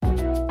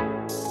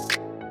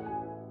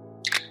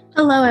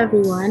Hello,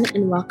 everyone,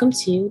 and welcome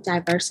to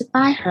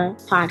Diversify Her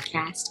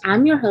podcast.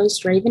 I'm your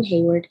host, Raven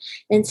Hayward,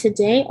 and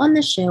today on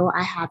the show,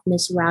 I have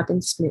Miss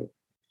Robin Smoot.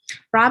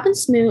 Robin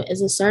Smoot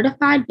is a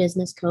certified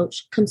business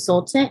coach,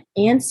 consultant,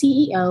 and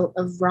CEO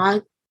of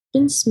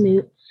Robin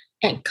Smoot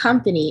and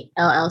Company,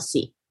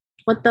 LLC.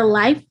 With a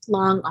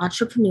lifelong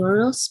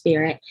entrepreneurial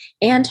spirit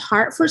and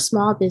heart for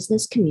small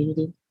business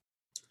community,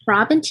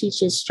 Robin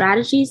teaches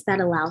strategies that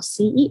allow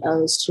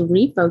CEOs to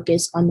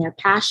refocus on their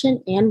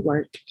passion and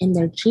work and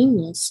their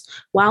genius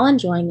while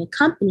enjoying a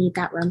company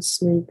that runs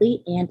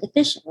smoothly and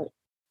efficiently.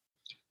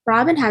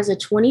 Robin has a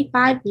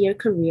 25-year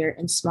career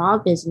in small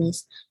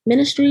business,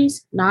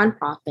 ministries,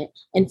 nonprofit,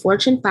 and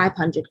Fortune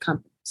 500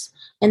 companies.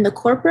 In the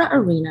corporate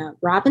arena,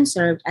 Robin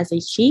served as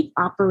a chief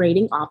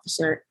operating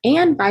officer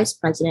and vice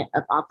president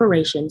of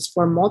operations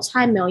for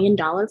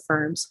multi-million-dollar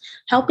firms,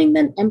 helping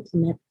them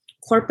implement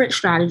corporate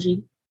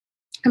strategy,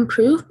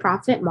 improve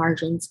profit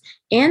margins,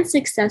 and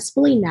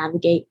successfully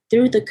navigate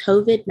through the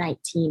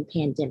COVID-19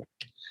 pandemic.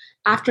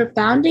 After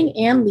founding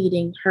and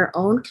leading her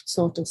own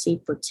consultancy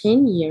for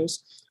 10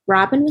 years,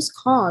 Robin was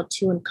called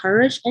to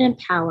encourage and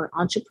empower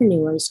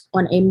entrepreneurs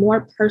on a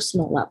more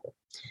personal level.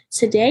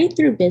 Today,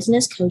 through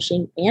business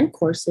coaching and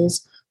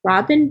courses,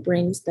 Robin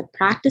brings the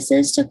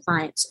practices to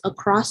clients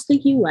across the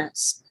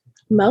U.S.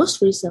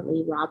 Most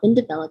recently, Robin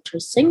developed her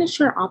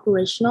signature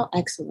operational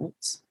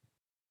excellence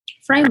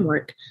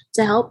framework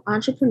to help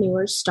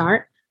entrepreneurs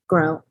start,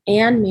 grow,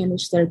 and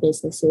manage their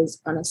businesses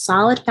on a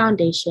solid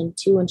foundation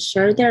to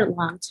ensure their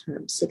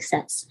long-term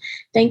success.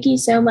 Thank you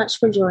so much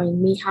for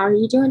joining me. How are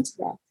you doing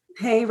today?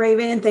 Hey,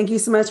 Raven, thank you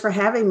so much for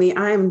having me.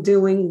 I am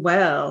doing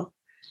well.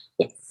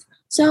 Yes.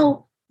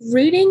 So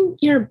reading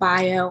your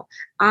bio,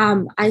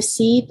 I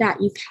see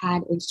that you've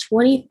had a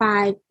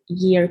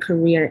 25-year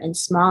career in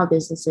small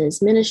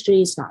businesses,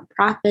 ministries,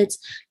 nonprofits.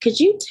 Could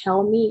you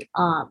tell me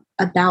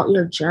about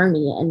your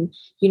journey and,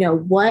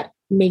 what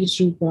made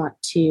you want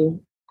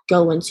to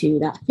go into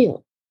that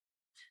field?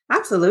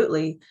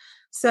 Absolutely.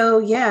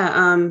 So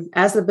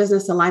as a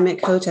business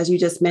alignment coach, as you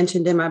just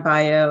mentioned in my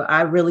bio,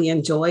 I really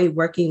enjoy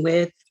working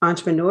with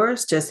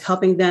entrepreneurs, just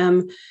helping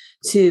them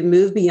to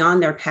move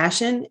beyond their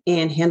passion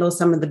and handle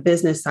some of the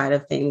business side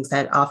of things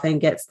that often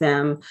gets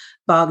them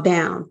bogged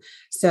down.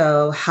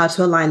 So how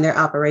to align their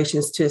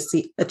operations to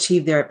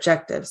achieve their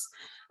objectives.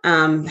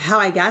 How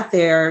I got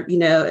there,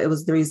 it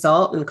was the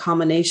result and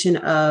culmination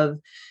of,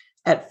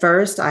 at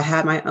first, I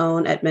had my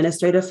own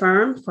administrative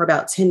firm for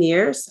about 10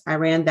 years. I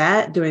ran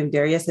that doing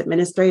various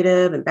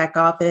administrative and back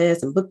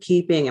office and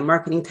bookkeeping and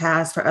marketing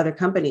tasks for other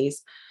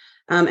companies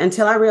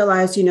until I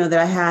realized, that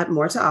I had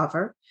more to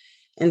offer.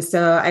 And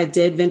so I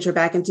did venture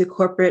back into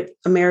corporate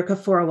America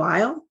for a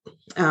while.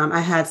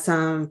 I had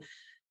some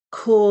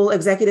cool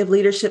executive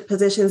leadership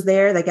positions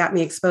there that got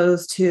me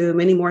exposed to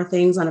many more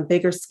things on a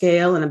bigger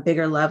scale and a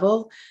bigger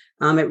level.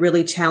 It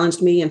really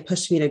challenged me and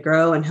pushed me to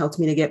grow and helped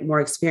me to get more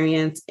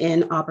experience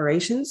in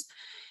operations.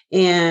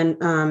 And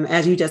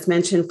as you just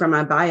mentioned from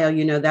my bio,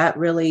 that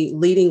really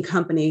leading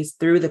companies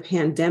through the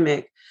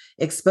pandemic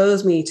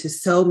exposed me to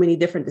so many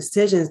different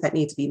decisions that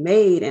need to be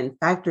made and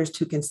factors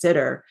to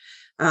consider.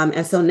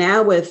 And so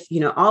now with,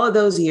 all of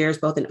those years,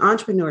 both in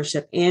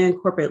entrepreneurship and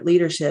corporate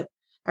leadership,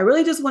 I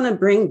really just want to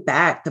bring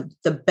back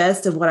the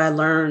best of what I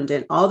learned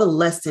and all the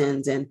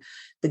lessons and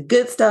the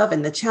good stuff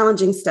and the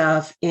challenging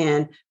stuff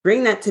and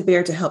bring that to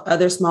bear to help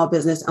other small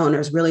business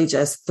owners really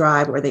just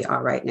thrive where they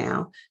are right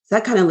now. So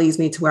that kind of leads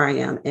me to where I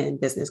am in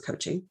business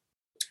coaching.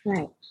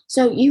 Right.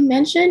 So you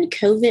mentioned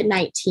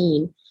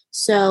COVID-19.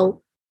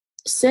 So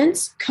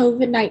since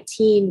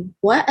COVID-19,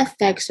 what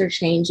effects or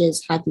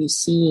changes have you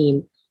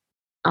seen?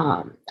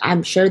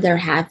 I'm sure there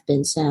have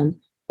been some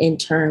in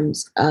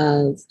terms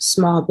of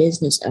small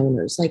business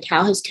owners. Like,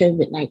 how has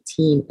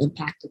COVID-19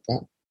 impacted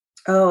them?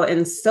 Oh,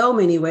 in so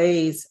many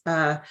ways.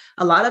 A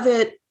lot of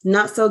it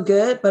not so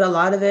good, but a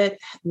lot of it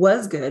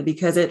was good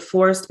because it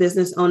forced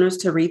business owners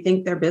to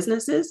rethink their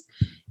businesses.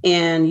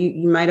 And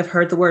you might have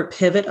heard the word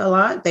pivot a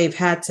lot. They've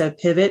had to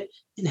pivot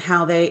in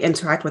how they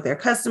interact with their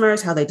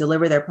customers, how they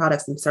deliver their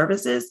products and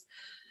services.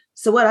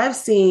 So what I've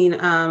seen,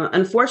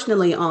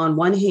 unfortunately, on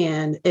one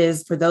hand,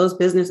 is for those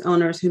business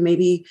owners who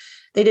maybe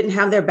they didn't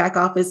have their back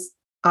office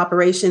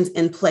operations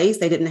in place.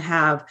 They didn't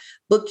have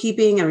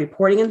bookkeeping and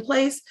reporting in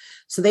place.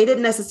 So they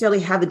didn't necessarily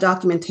have the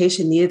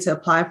documentation needed to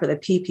apply for the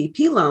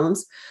PPP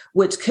loans,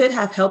 which could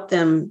have helped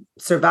them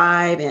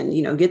survive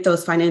and, get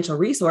those financial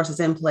resources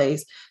in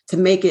place to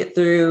make it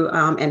through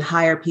and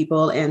hire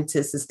people and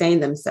to sustain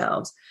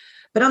themselves.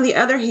 But on the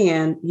other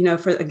hand,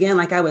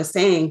 like I was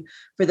saying,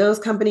 for those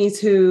companies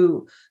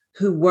who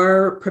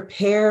were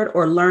prepared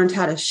or learned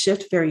how to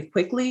shift very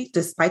quickly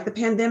despite the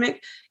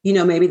pandemic,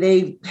 maybe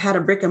they had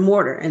a brick and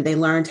mortar and they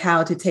learned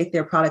how to take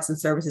their products and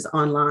services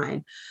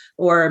online.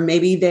 Or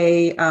maybe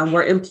they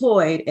were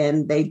employed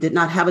and they did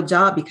not have a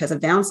job because of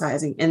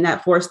downsizing. And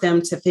that forced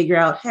them to figure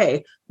out,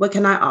 hey, what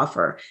can I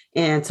offer?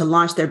 And to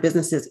launch their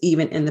businesses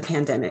even in the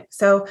pandemic.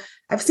 So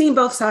I've seen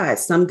both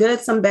sides, some good,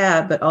 some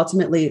bad, but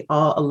ultimately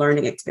all a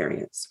learning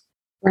experience.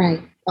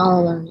 Right.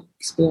 All a learning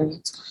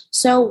experience.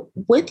 So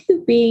with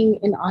you being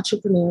an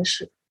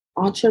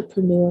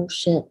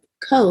entrepreneurship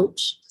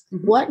coach,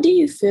 what do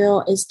you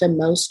feel is the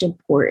most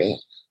important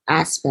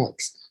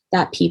aspects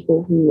that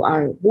people who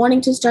are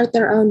wanting to start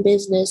their own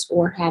business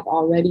or have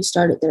already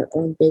started their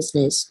own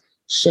business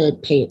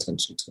should pay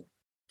attention to?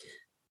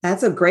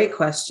 That's a great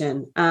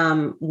question.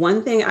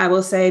 One thing I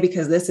will say,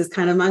 because this is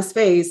kind of my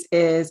space,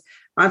 is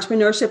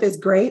entrepreneurship is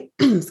great.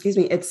 Excuse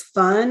me. It's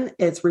fun.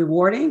 It's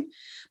rewarding,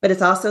 but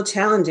it's also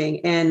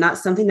challenging and not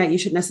something that you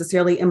should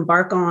necessarily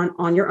embark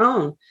on your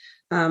own.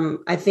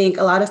 I think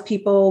a lot of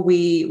people,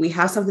 we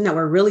have something that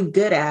we're really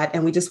good at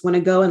and we just want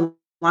to go and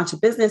launch a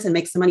business and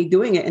make some money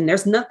doing it. And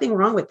there's nothing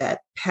wrong with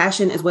that.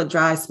 Passion is what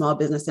drives small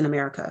business in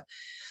America.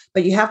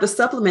 But you have to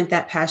supplement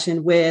that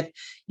passion with,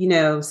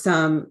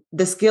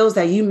 the skills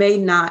that you may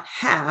not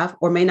have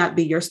or may not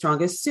be your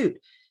strongest suit.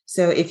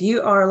 So if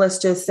you are, let's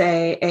just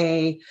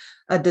say,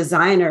 a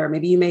designer,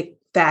 maybe you make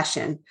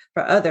fashion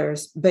for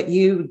others, but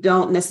you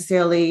don't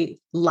necessarily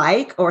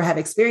like or have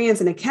experience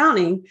in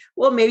accounting,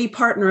 well, maybe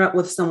partner up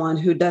with someone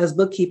who does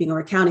bookkeeping or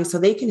accounting so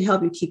they can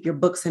help you keep your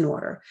books in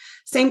order.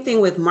 Same thing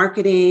with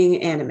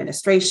marketing and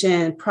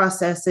administration,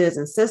 processes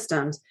and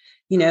systems.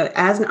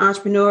 As an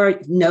entrepreneur,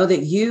 know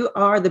that you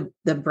are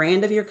the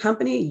brand of your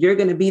company. You're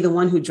going to be the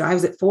one who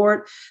drives it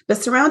forward, but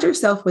surround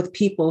yourself with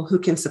people who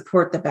can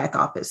support the back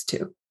office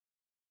too.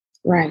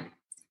 Right.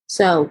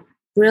 So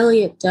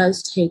really, it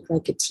does take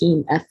like a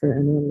team effort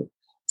in order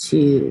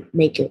to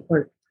make it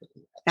work.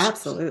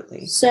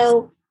 Absolutely.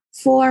 So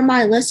for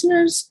my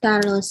listeners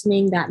that are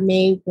listening that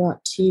may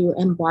want to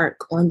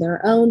embark on their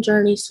own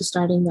journeys to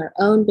starting their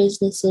own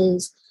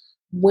businesses,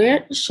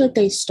 where should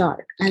they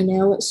start? I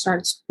know it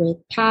starts with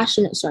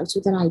passion, it starts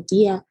with an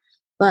idea,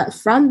 but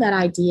from that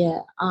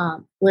idea,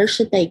 where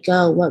should they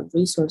go? What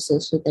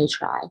resources should they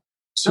try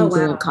to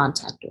get in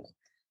contact with?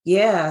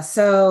 Yeah,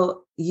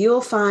 so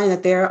you'll find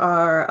that there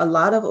are a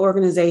lot of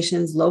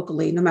organizations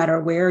locally, no matter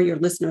where your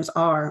listeners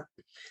are,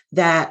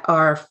 that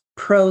are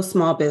pro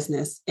small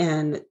business.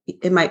 And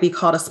it might be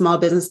called a small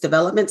business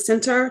development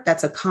center.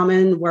 That's a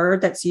common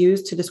word that's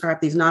used to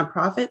describe these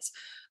nonprofits,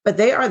 but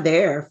they are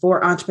there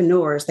for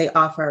entrepreneurs. They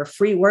offer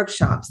free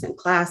workshops and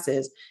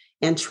classes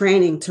and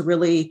training to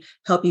really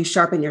help you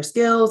sharpen your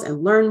skills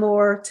and learn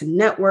more, to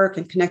network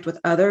and connect with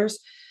others.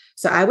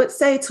 So I would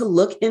say to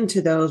look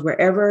into those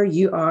wherever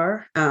you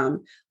are.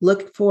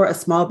 Look for a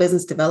small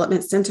business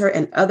development center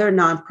and other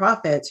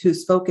nonprofits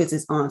whose focus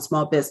is on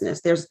small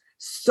business. There's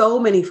so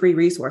many free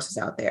resources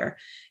out there.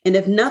 And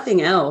if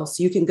nothing else,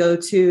 you can go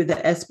to the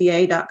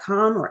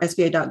SBA.com or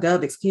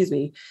SBA.gov, excuse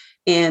me.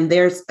 And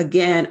there's,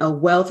 again, a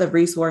wealth of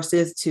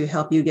resources to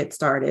help you get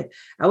started.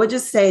 I would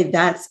just say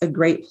that's a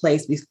great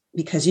place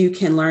because you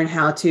can learn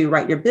how to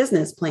write your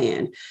business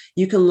plan.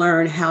 You can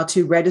learn how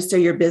to register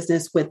your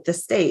business with the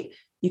state.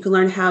 You can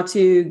learn how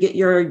to get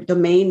your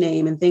domain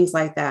name and things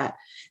like that.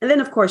 And then,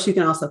 of course, you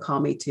can also call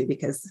me too,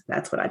 because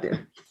that's what I do.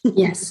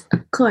 Yes,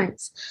 of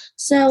course.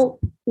 So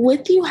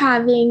with you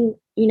having,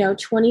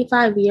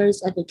 25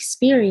 years of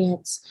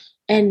experience,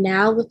 and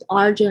now with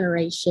our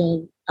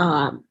generation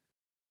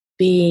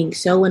being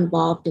so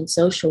involved in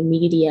social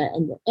media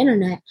and the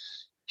internet,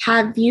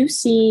 have you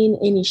seen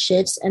any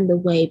shifts in the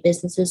way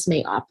businesses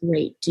may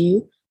operate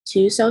due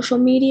to social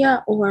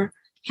media, or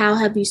how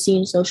have you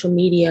seen social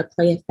media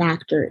play a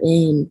factor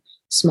in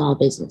small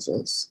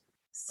businesses?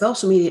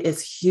 Social media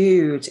is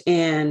huge.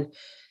 And,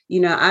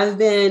 I've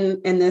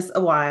been in this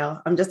a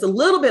while. I'm just a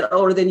little bit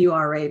older than you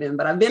are, Raven,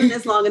 but I've been in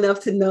this long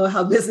enough to know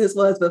how business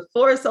was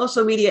before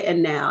social media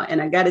and now.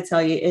 And I got to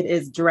tell you, it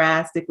is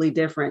drastically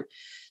different.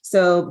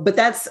 So, but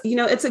that's,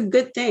 it's a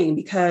good thing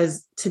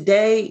because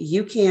today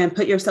you can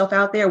put yourself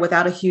out there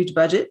without a huge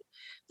budget.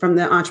 From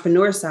the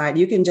entrepreneur side,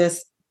 you can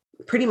just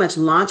pretty much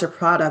launch a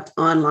product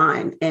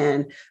online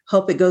and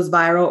hope it goes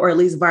viral, or at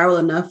least viral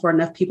enough for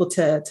enough people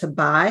to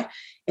buy.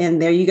 And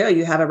there you go.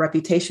 You have a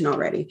reputation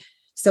already.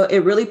 So it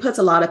really puts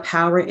a lot of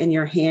power in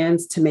your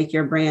hands to make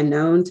your brand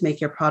known, to make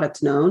your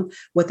product known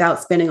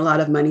without spending a lot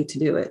of money to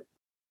do it.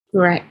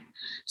 Right.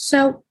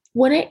 So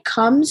when it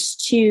comes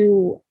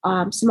to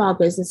small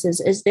businesses,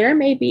 is there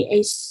maybe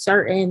a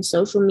certain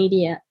social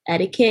media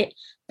etiquette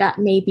that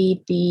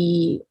maybe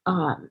the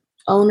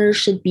owner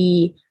should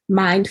be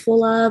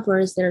mindful of, or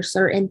is there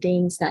certain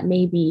things that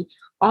maybe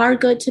are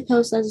good to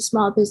post as a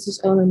small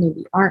business owner,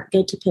 maybe aren't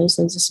good to post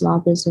as a small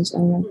business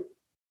owner?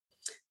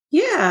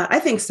 Yeah, I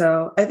think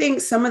so. I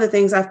think some of the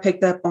things I've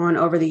picked up on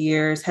over the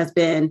years has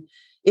been,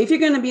 if you're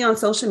going to be on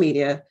social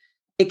media,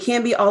 it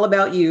can't be all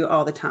about you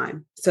all the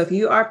time. So if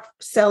you are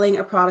selling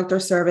a product or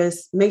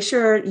service, make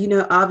sure,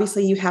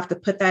 obviously you have to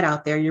put that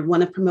out there. You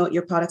want to promote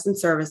your products and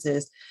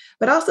services,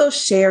 but also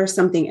share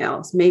something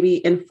else.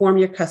 Maybe inform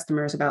your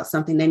customers about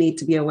something they need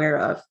to be aware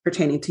of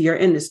pertaining to your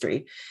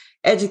industry.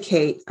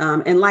 Educate,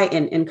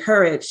 enlighten,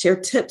 encourage, share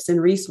tips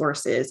and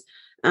resources,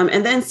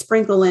 and then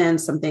sprinkle in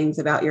some things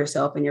about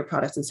yourself and your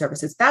products and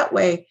services. That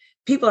way,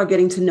 people are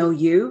getting to know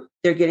you.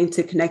 They're getting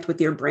to connect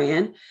with your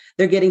brand.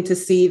 They're getting to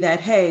see that,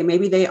 hey,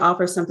 maybe they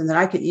offer something that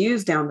I could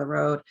use down the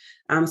road,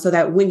 so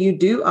that when you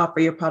do offer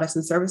your products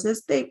and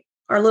services, they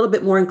are a little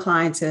bit more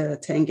inclined to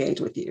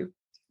engage with you.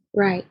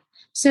 Right.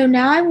 So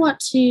now I want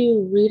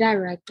to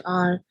redirect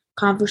our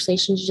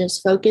conversation to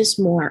just focus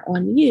more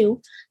on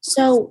you.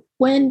 So,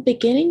 when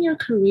beginning your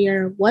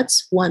career,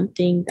 what's one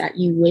thing that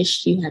you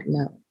wish you had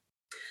known?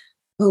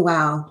 Oh,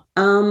 wow.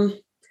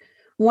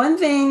 One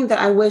thing that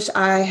I wish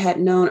I had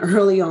known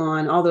early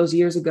on, all those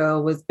years ago,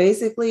 was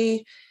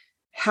basically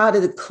how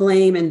to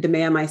claim and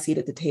demand my seat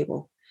at the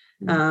table.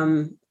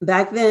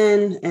 Back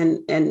then, and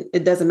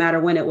it doesn't matter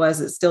when it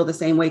was, it's still the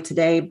same way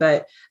today,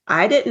 but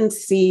I didn't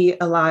see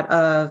a lot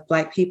of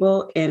Black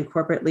people in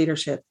corporate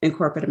leadership in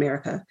corporate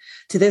America.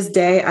 To this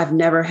day, I've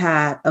never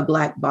had a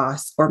Black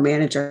boss or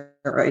manager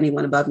or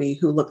anyone above me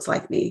who looks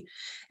like me.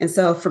 And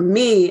so for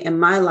me in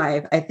my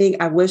life, I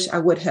think I wish I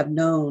would have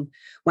known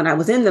when I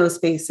was in those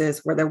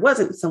spaces where there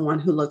wasn't someone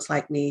who looks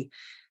like me,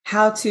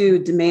 how to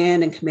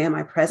demand and command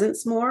my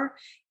presence more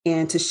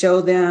and to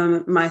show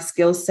them my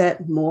skill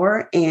set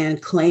more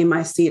and claim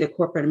my seat at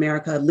corporate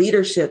America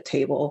leadership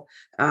table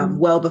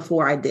well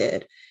before I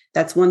did.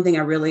 That's one thing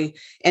I really,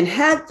 and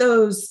had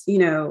those,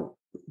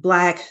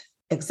 Black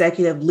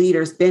executive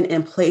leaders been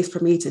in place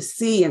for me to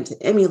see and to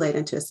emulate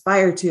and to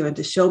aspire to and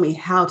to show me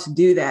how to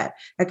do that,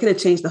 I could have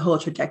changed the whole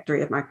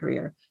trajectory of my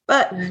career.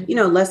 But,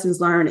 lessons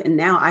learned. And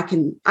now I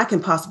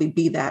can possibly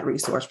be that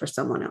resource for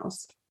someone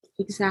else.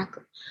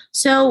 Exactly.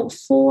 So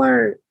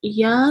for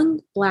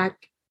young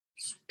Black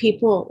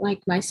people like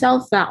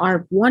myself that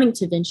are wanting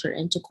to venture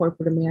into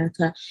corporate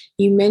America,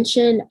 you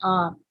mentioned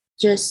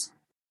just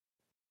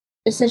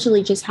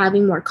essentially just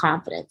having more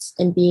confidence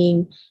and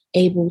being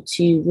able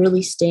to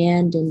really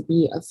stand and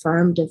be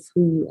affirmed of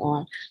who you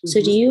are.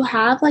 So do you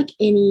have like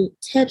any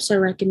tips or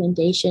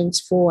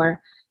recommendations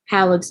for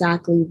how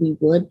exactly we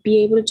would be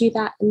able to do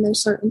that in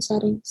those certain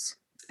settings?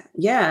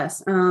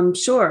 Yes,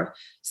 sure.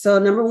 So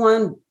number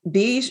one,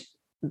 be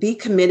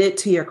committed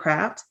to your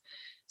craft.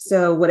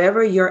 So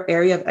whatever your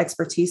area of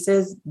expertise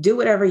is, do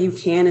whatever you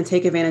can and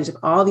take advantage of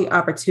all the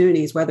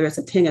opportunities, whether it's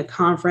attending a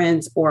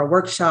conference or a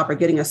workshop or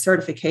getting a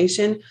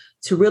certification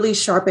to really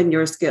sharpen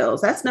your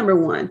skills. That's number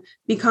one.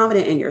 Be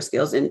confident in your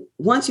skills. And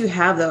once you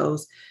have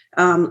those,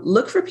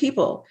 look for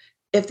people.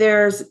 If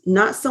there's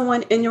not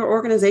someone in your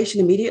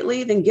organization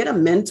immediately, then get a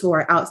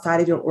mentor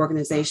outside of your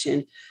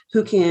organization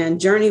who can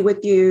journey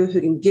with you, who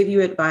can give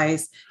you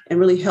advice and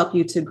really help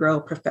you to grow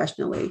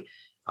professionally.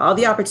 All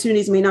the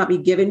opportunities may not be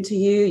given to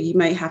you. You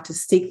might have to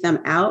seek them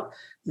out.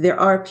 There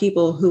are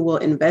people who will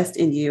invest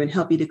in you and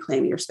help you to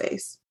claim your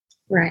space.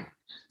 Right.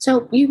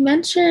 So you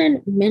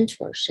mentioned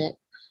mentorship.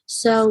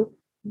 So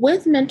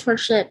with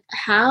mentorship,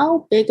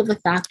 how big of a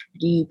factor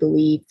do you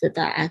believe that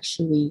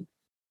actually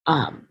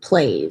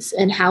plays?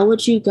 And how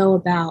would you go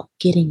about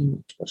getting a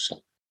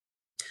mentorship?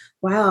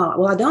 Wow.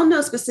 Well, I don't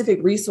know specific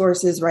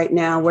resources right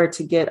now where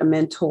to get a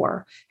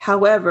mentor.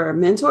 However,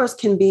 mentors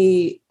can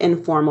be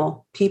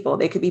informal people.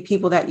 They could be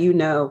people that you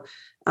know.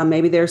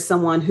 Maybe there's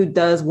someone who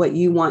does what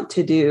you want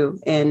to do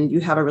and you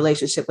have a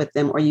relationship with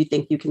them, or you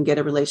think you can get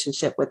a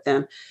relationship with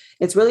them.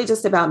 It's really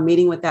just about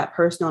meeting with that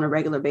person on a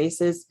regular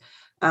basis,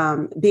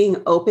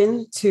 being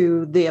open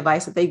to the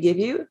advice that they give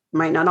you.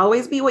 Might not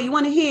always be what you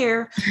want to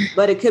hear,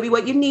 but it could be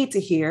what you need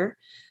to hear.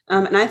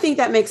 And I think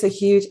that makes a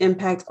huge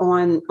impact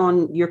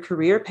on your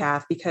career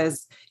path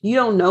because you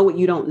don't know what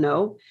you don't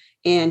know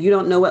and you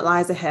don't know what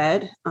lies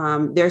ahead.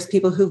 There's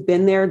people who've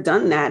been there,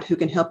 done that, who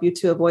can help you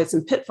to avoid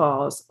some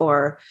pitfalls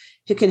or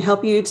who can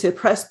help you to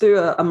press through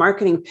a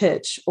marketing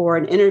pitch or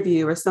an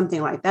interview or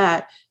something like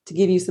that to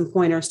give you some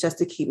pointers just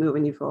to keep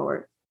moving you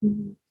forward.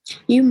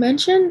 You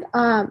mentioned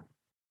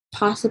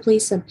possibly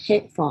some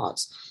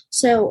pitfalls.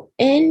 So,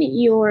 in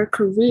your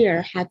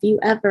career, have you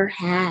ever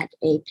had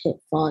a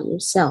pitfall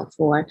yourself,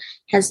 or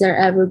has there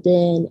ever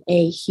been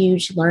a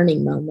huge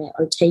learning moment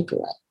or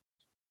takeaway?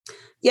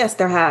 Yes,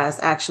 there has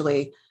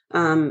actually.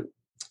 I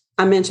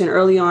mentioned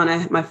early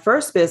on, my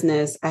first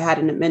business, I had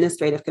an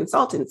administrative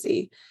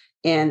consultancy,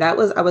 and I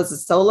was a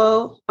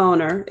solo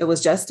owner. It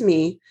was just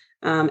me.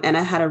 And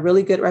I had a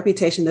really good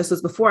reputation. This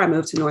was before I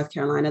moved to North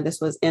Carolina. This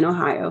was in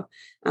Ohio.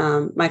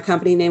 My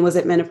company name was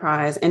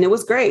Admenterprise, and it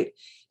was great.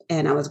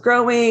 And I was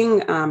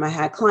growing. I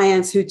had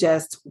clients who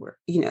just were,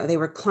 they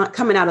were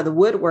coming out of the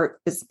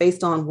woodwork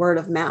based on word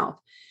of mouth.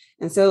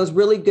 And so it was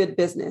really good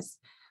business.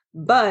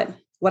 But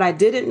what I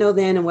didn't know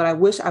then and what I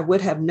wish I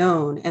would have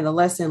known and the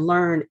lesson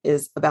learned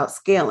is about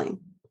scaling.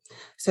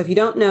 So if you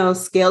don't know,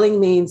 scaling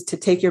means to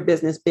take your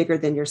business bigger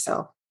than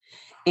yourself.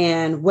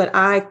 And what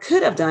I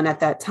could have done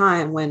at that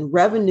time when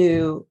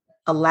revenue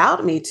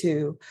allowed me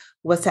to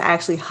was to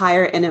actually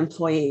hire an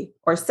employee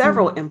or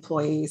several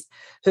employees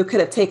who could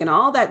have taken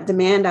all that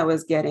demand I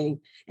was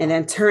getting and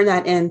then turn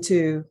that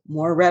into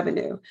more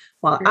revenue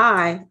while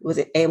I was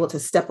able to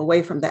step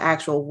away from the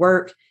actual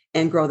work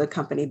and grow the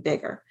company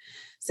bigger.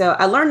 So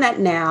I learned that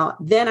now.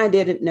 Then I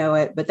didn't know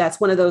it, but that's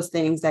one of those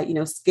things that,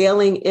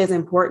 scaling is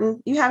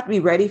important. You have to be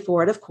ready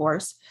for it, of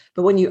course.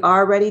 But when you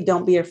are ready,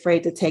 don't be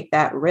afraid to take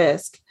that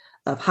risk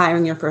of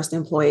hiring your first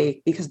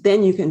employee, because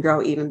then you can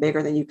grow even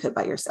bigger than you could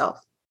by yourself.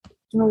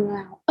 Oh,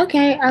 wow.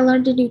 Okay. I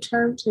learned a new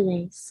term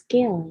today,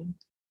 scaling.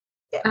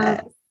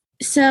 Yeah.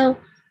 So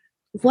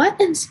what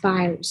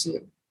inspires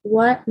you?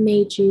 what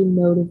made you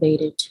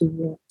motivated to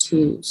want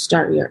to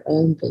start your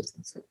own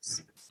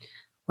businesses?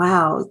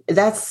 Wow,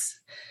 that's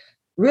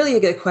really a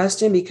good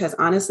question because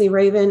honestly,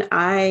 Raven,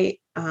 I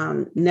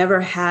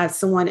never had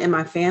someone in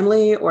my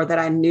family or that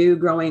I knew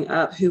growing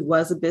up who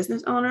was a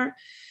business owner.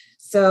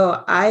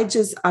 So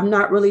I'm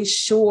not really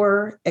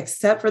sure,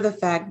 except for the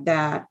fact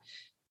that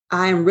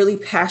I am really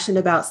passionate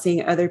about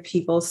seeing other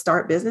people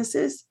start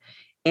businesses.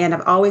 And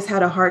I've always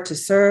had a heart to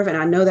serve. And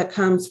I know that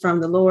comes from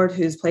the Lord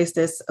who's placed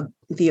this,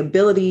 the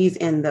abilities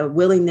and the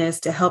willingness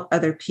to help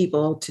other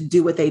people to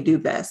do what they do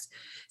best.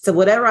 So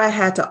whatever I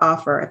had to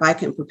offer, if I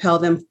can propel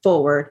them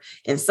forward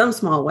in some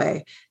small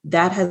way,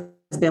 that has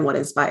been what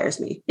inspires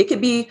me. It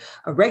could be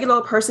a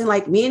regular person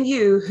like me and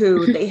you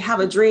who they have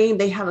a dream,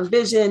 they have a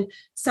vision,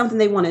 something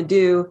they want to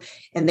do,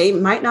 and they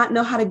might not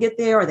know how to get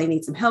there or they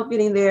need some help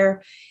getting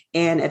there.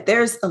 And if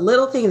there's a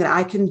little thing that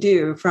I can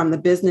do from the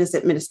business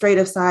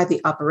administrative side, the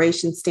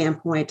operations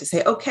standpoint to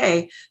say,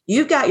 okay,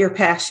 you've got your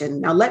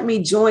passion. Now let me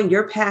join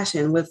your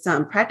passion with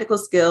some practical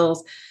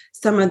skills,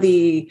 some of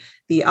the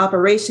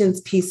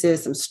operations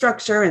pieces, some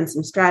structure and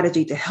some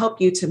strategy to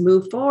help you to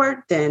move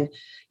forward, then,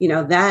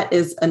 that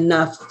is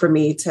enough for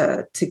me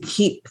to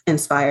keep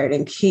inspired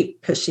and keep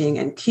pushing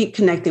and keep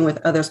connecting with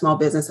other small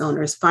business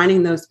owners,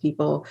 finding those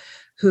people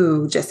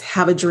who just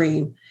have a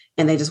dream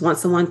and they just want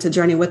someone to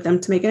journey with them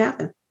to make it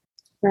happen.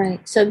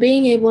 Right. So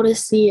being able to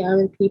see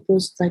other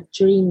people's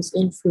dreams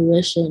in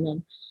fruition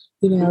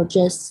and,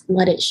 just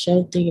let it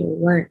show through your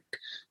work.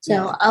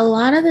 So a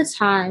lot of the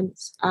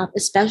times,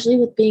 especially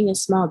with being a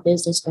small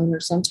business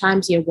owner,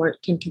 sometimes your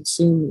work can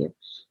consume you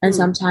and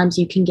sometimes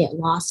you can get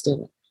lost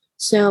in it.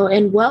 So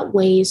in what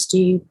ways do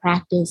you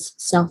practice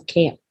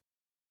self-care?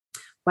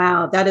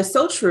 Wow, that is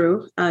so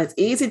true. It's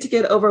easy to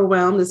get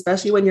overwhelmed,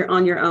 especially when you're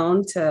on your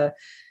own, to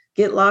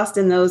get lost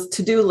in those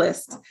to-do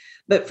lists.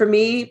 But for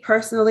me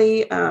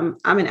personally, I'm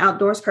an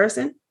outdoors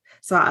person.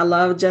 So I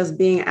love just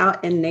being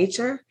out in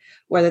nature,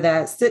 whether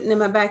that's sitting in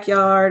my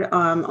backyard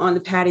on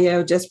the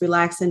patio, just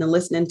relaxing and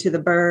listening to the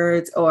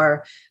birds,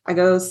 or I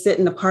go sit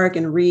in the park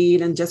and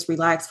read and just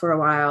relax for a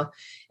while.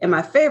 And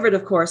my favorite,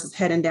 of course, is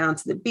heading down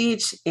to the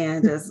beach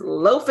and just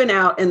loafing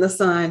out in the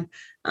sun.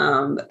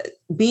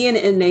 Being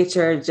in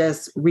nature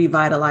just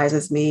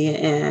revitalizes me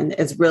and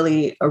is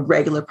really a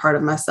regular part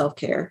of my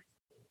self-care.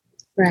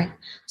 Right.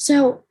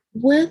 So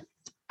with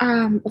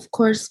of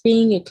course,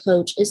 being a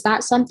coach, is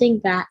that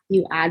something that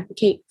you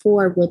advocate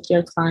for with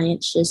your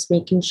clients, just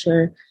making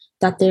sure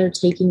that they're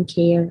taking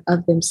care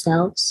of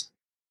themselves?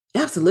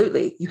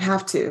 Absolutely. You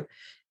have to.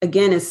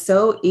 Again, it's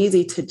so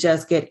easy to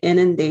just get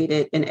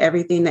inundated in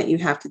everything that you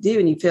have to do.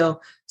 And you feel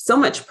so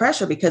much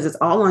pressure because it's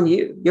all on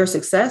you. Your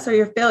success or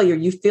your failure,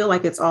 you feel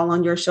like it's all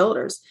on your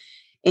shoulders.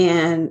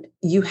 And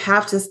you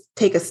have to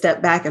take a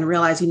step back and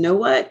realize, you know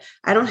what?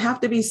 I don't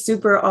have to be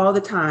super all the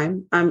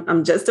time.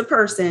 I'm just a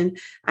person.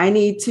 I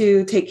need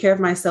to take care of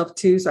myself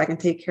too, so I can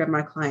take care of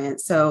my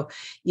clients. So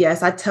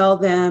yes, I tell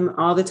them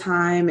all the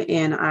time,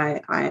 and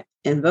I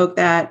invoke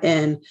that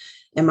in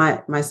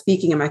my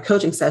speaking and my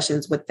coaching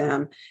sessions with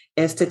them,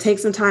 is to take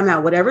some time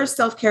out. Whatever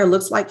self-care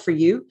looks like for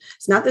you,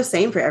 it's not the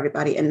same for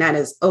everybody. And that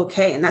is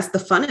okay. And that's the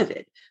fun of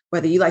it.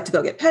 Whether you like to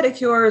go get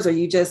pedicures or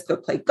you just go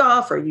play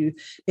golf or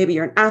maybe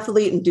you're an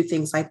athlete and do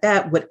things like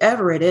that,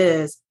 whatever it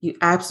is, you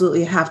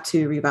absolutely have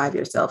to revive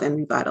yourself and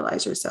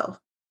revitalize yourself.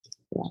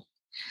 Yeah.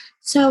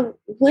 So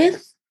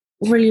with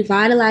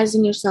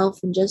revitalizing yourself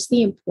and just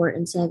the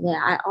importance of it,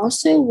 I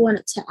also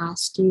wanted to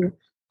ask you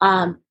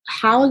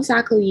how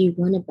exactly you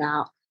went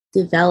about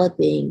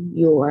developing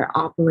your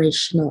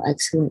operational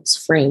excellence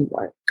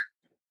framework.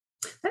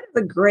 That is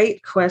a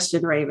great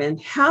question, Raven.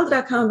 How did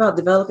I come about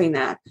developing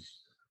that?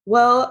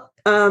 Well,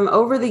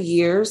 over the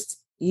years,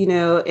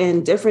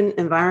 in different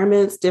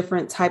environments,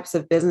 different types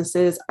of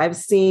businesses, I've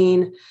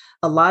seen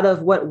a lot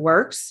of what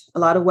works, a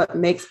lot of what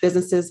makes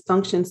businesses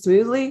function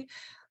smoothly.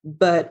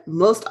 But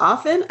most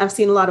often, I've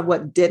seen a lot of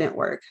what didn't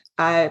work.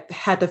 I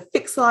had to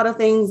fix a lot of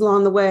things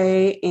along the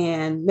way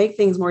and make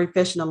things more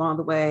efficient along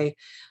the way.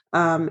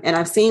 And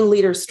I've seen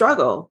leaders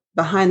struggle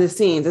behind the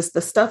scenes. It's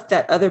the stuff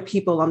that other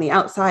people on the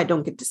outside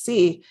don't get to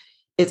see.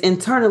 It's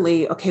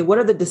internally, okay, what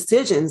are the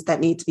decisions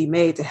that need to be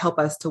made to help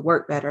us to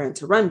work better and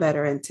to run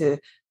better and to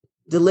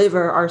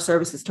deliver our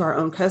services to our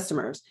own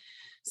customers?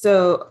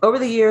 So over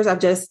the years, I've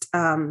just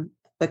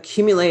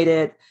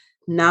accumulated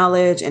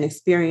knowledge and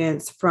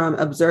experience from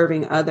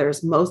observing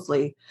others,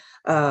 mostly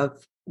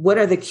of what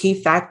are the key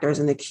factors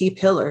and the key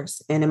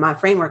pillars. And in my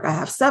framework, I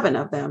have 7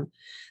 of them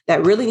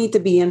that really need to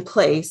be in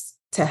place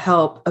to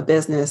help a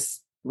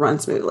business run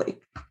smoothly.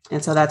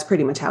 And so that's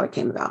pretty much how it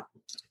came about.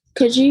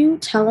 Could you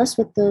tell us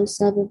what those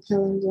 7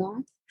 pillars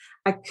are?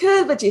 I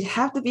could, but you'd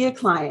have to be a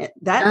client.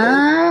 That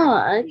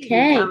is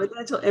okay.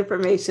 confidential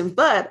information,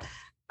 but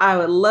I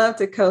would love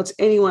to coach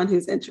anyone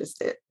who's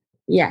interested.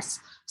 Yes.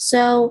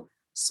 So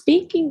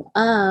speaking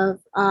of,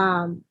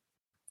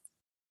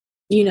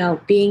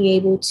 being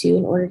able to,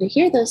 in order to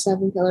hear those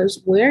 7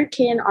 pillars, where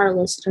can our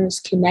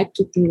listeners connect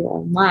with you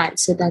online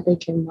so that they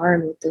can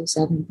learn what those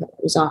 7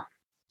 pillars are?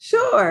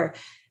 Sure.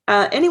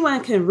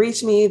 Anyone can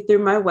reach me through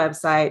my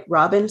website,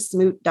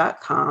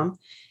 robinsmoot.com.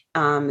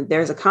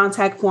 There's a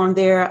contact form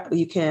there.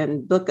 You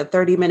can book a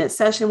 30-minute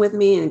session with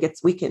me and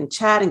we can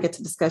chat and get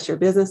to discuss your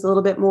business a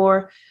little bit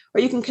more.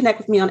 Or you can connect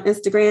with me on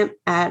Instagram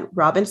at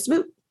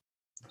robinsmoot.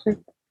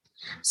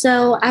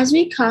 So as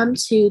we come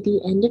to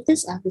the end of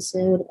this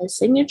episode, a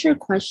signature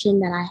question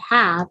that I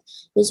have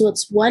is,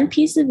 what's one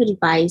piece of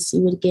advice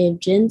you would give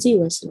Gen Z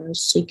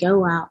listeners to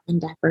go out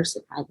and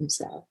diversify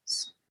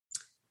themselves?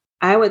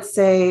 I would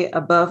say,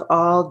 above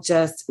all,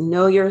 just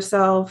know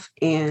yourself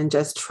and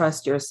just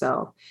trust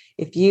yourself.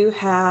 If you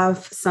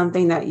have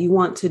something that you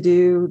want to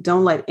do,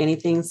 don't let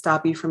anything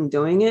stop you from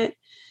doing it.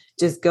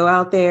 Just go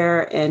out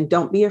there and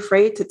don't be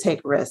afraid to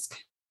take risk.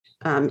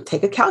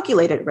 Take a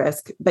calculated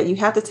risk, but you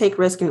have to take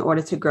risk in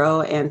order to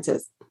grow and to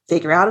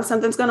figure out if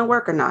something's going to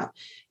work or not.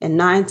 And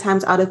 9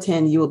 times out of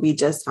 10, you will be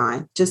just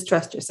fine. Just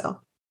trust yourself.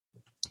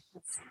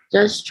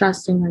 Just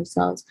trusting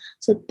ourselves.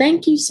 So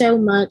thank you so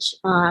much.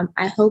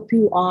 I hope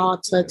you all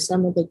took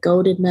some of the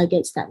golden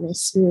nuggets that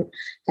Ms. Smoot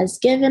has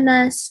given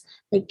us.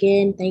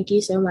 Again, thank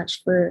you so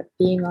much for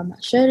being on my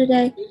show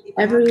today.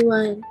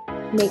 Everyone,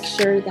 make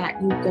sure that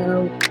you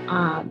go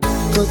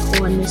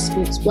look on Ms.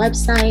 Smoot's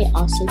website.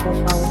 Also go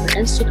follow her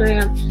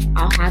Instagram.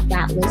 I'll have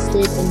that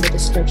listed in the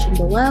description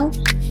below.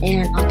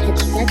 And I'll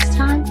catch you next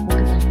time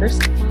on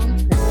Diversify.